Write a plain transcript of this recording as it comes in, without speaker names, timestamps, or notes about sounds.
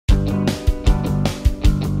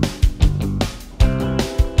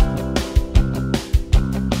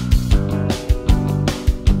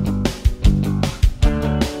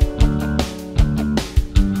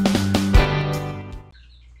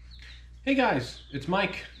guys, it's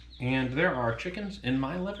Mike, and there are chickens in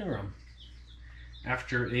my living room.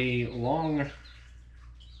 After a long,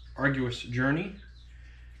 arduous journey,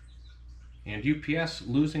 and UPS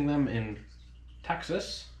losing them in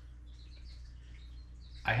Texas,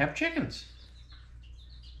 I have chickens.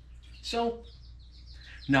 So,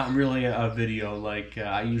 not really a video like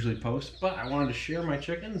I usually post, but I wanted to share my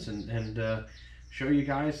chickens and show you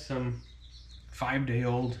guys some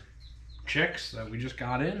 5-day-old chicks that we just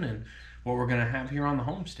got in and what we're gonna have here on the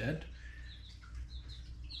homestead.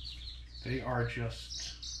 They are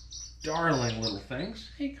just darling little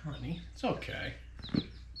things. Hey honey, it's okay.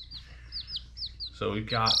 So we've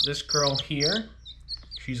got this girl here.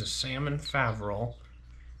 She's a salmon Faverol.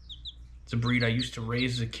 It's a breed I used to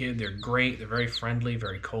raise as a kid. They're great, they're very friendly,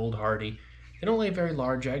 very cold hardy. They don't lay very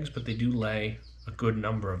large eggs, but they do lay a good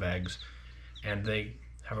number of eggs. And they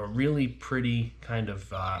have a really pretty kind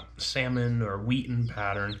of salmon or wheaten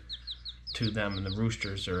pattern to them, and the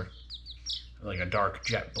roosters are like a dark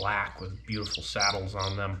jet black with beautiful saddles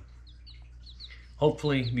on them.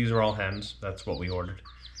 Hopefully these are all hens. That's what we ordered.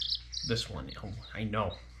 This one, oh, I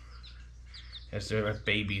know. As they're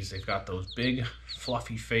babies, they've got those big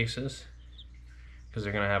fluffy faces because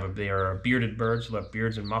they're gonna have they are bearded birds. They'll have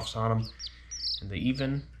beards and muffs on them, and they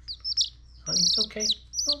even, honey, it's okay.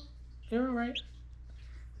 Oh, you're all right.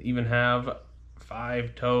 They even have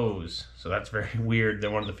 5 toes, so that's very weird.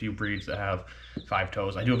 They're one of the few breeds that have 5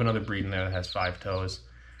 toes. I do have another breed in there that has 5 toes.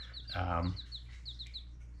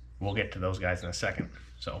 We'll get to those guys in a second.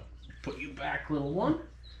 So, put you back, little one.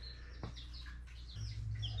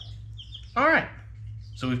 All right,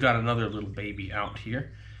 so we've got another little baby out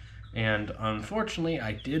here, and unfortunately,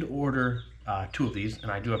 I did order 2 of these,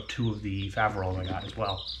 and I do have 2 of the Faverols I got as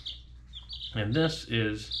well. And this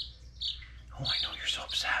is, oh, I know you're so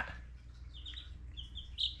upset.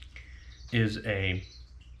 Is a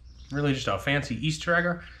really just a fancy Easter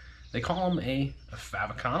egger. They call them a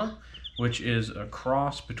Favicana, which is a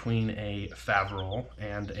cross between a Faverol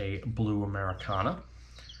and a blue Americana.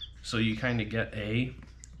 So you kind of get a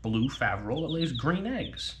blue Faverol that lays green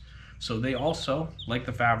eggs. So they also, like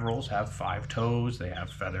the Faverols, have 5 toes, they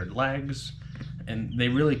have feathered legs, and they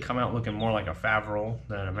really come out looking more like a Faverol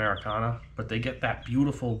than an Americana, but they get that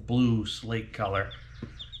beautiful blue slate color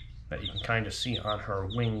that you can kind of see on her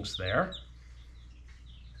wings there.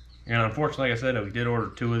 And unfortunately, like I said, we did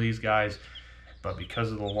order 2 of these guys, but because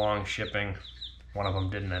of the long shipping, one of them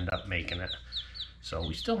didn't end up making it. So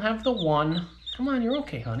we still have the one. Come on, you're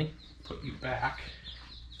okay, honey. Put you back.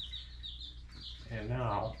 And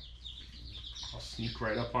now, I'll sneak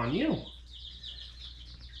right up on you.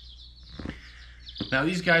 Now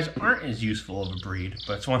these guys aren't as useful of a breed,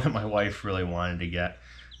 but it's one that my wife really wanted to get.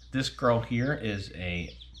 This girl here is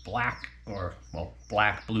a black, or well,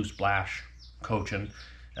 black blue splash Cochin.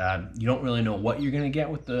 You don't really know what you're going to get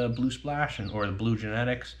with the blue splash or the blue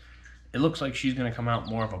genetics. It looks like she's going to come out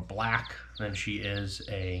more of a black than she is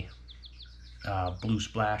a blue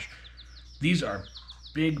splash. These are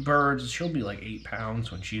big birds. She'll be like 8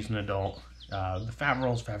 pounds when she's an adult. The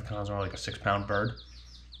Faverols, Favicanas are like a 6-pound bird.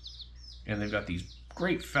 And they've got these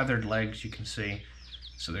great feathered legs, you can see.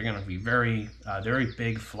 So they're going to be very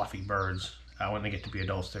big, fluffy birds when they get to be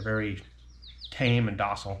adults. They're very tame and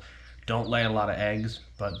docile. Don't lay a lot of eggs,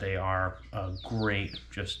 but they are a great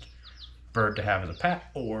just bird to have as a pet,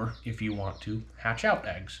 or if you want to hatch out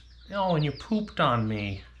eggs. Oh, and you pooped on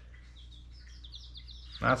me.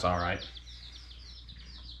 That's all right.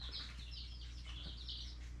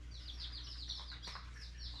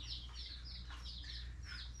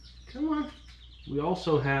 Come on. We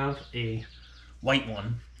also have a white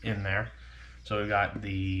one in there. So we've got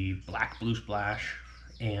the black blue splash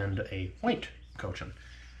and a white Cochin.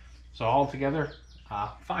 So altogether,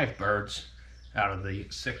 5 birds out of the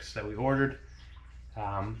 6 that we ordered.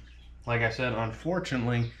 Like I said,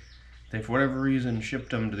 unfortunately, they for whatever reason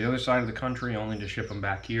shipped them to the other side of the country only to ship them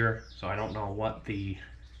back here. So I don't know what the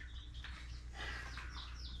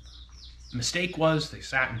mistake was. They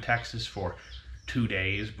sat in Texas for 2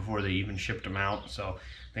 days before they even shipped them out. So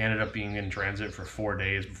they ended up being in transit for 4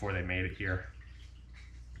 days before they made it here.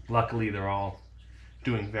 Luckily, they're all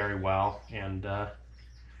doing very well, and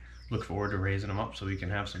look forward to raising them up so we can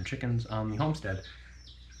have some chickens on the homestead.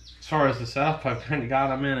 As far as the setup I've kind of got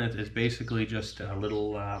them in, it's basically just a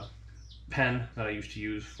little pen that I used to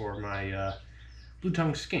use for my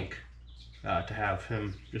blue-tongued skink to have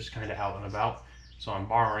him just kind of out and about. So I'm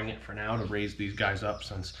borrowing it for now to raise these guys up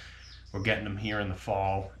since we're getting them here in the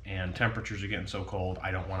fall and temperatures are getting so cold.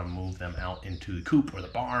 I don't want to move them out into the coop or the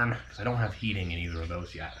barn because I don't have heating in either of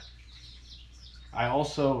those yet. I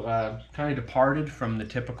also kind of departed from the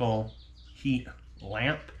typical heat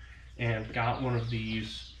lamp and got one of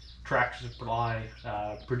these Tractor Supply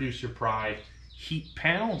Producer Pride heat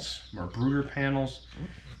panels, or brooder panels.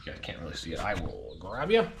 You guys can't really see it. I will grab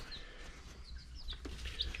you.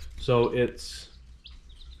 So it's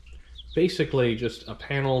basically just a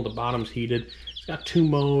panel. The bottom's heated. It's got 2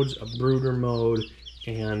 modes, a brooder mode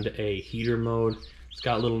and a heater mode. It's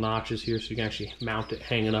got little notches here so you can actually mount it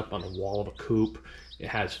hanging up on the wall of a coop. It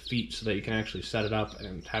has feet so that you can actually set it up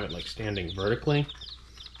and have it like standing vertically.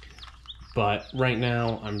 But right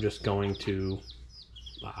now I'm just going to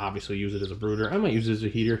obviously use it as a brooder. I might use it as a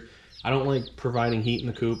heater. I don't like providing heat in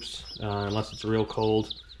the coops unless it's real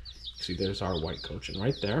cold. See, there's our white cochin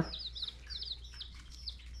right there.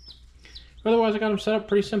 Otherwise, I got them set up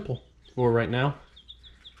pretty simple for right now.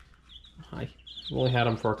 I've only had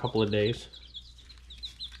them for a couple of days.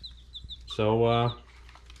 So,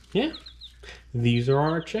 yeah. These are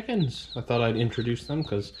our chickens. I thought I'd introduce them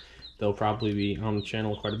because they'll probably be on the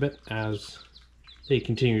channel quite a bit as they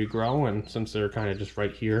continue to grow, and since they're kind of just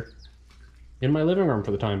right here in my living room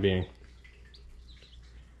for the time being.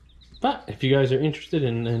 But if you guys are interested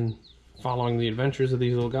in following the adventures of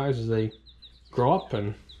these little guys as they grow up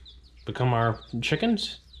and become our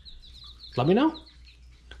chickens, let me know.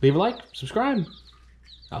 Leave a like, subscribe.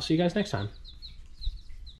 I'll see you guys next time.